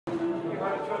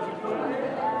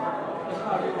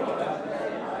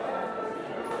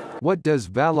What does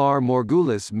Valar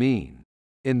Morghulis mean?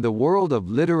 In the world of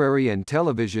literary and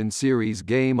television series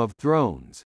Game of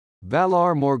Thrones,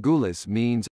 Valar Morghulis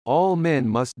means, all men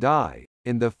must die,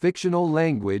 in the fictional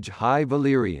language High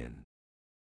Valyrian.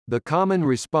 The common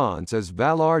response is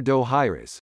Valar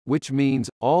dohaeris, which means,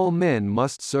 all men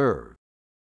must serve.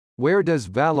 Where does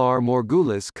Valar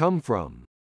Morghulis come from?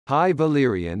 High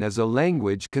Valyrian is a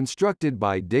language constructed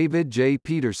by David J.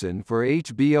 Peterson for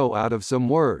HBO out of some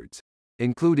words,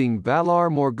 including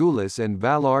Valar Morghulis and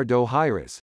Valar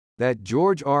dohaeris, that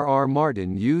George R.R.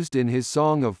 Martin used in his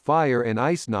Song of Fire and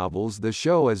Ice novels the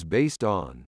show is based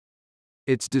on.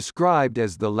 It's described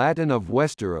as the Latin of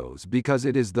Westeros because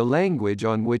it is the language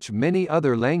on which many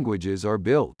other languages are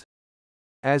built.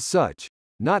 As such,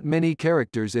 not many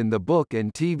characters in the book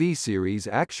and TV series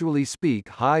actually speak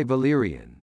High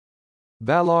Valyrian.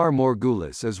 Valar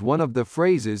Morghulis is one of the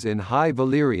phrases in High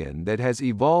Valyrian that has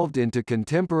evolved into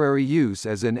contemporary use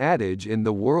as an adage in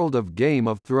the world of Game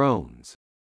of Thrones.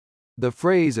 The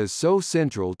phrase is so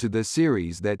central to the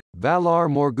series that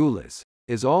Valar Morghulis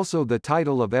is also the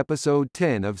title of episode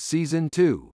 10 of season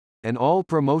 2, and all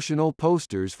promotional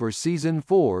posters for season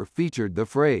 4 featured the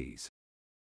phrase.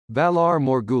 Valar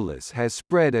Morghulis has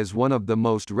spread as one of the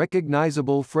most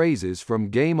recognizable phrases from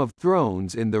Game of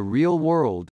Thrones in the real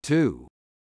world, too.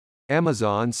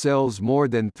 Amazon sells more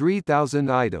than 3,000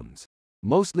 items,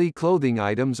 mostly clothing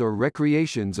items or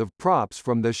recreations of props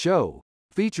from the show,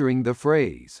 featuring the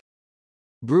phrase.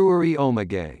 Brewery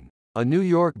Ommegang, a New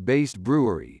York-based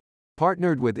brewery,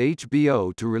 partnered with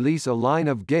HBO to release a line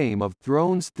of Game of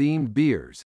Thrones-themed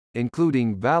beers,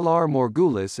 including Valar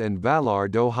Morghulis and Valar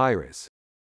dohaeris.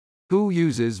 Who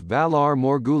uses Valar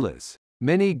Morghulis?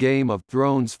 Many Game of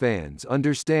Thrones fans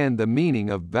understand the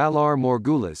meaning of Valar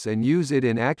Morghulis and use it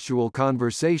in actual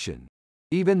conversation,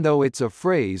 even though it's a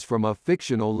phrase from a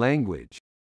fictional language.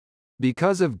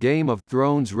 Because of Game of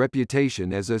Thrones'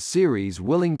 reputation as a series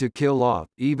willing to kill off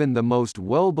even the most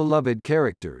well-beloved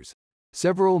characters,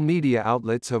 several media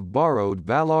outlets have borrowed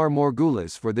Valar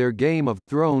Morghulis for their Game of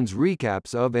Thrones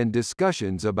recaps of and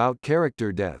discussions about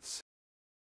character deaths.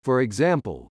 For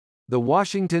example, The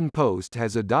Washington Post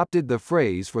has adopted the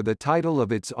phrase for the title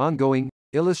of its ongoing,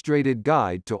 illustrated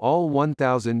guide to all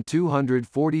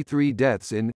 1,243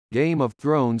 deaths in Game of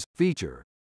Thrones feature,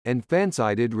 and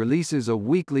Fansided releases a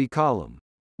weekly column,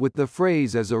 with the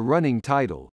phrase as a running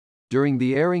title, during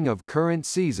the airing of current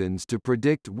seasons to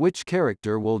predict which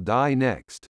character will die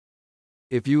next.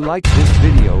 If you liked this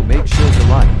video, make sure to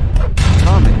like,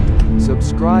 comment,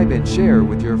 subscribe and share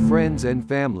with your friends and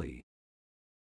family.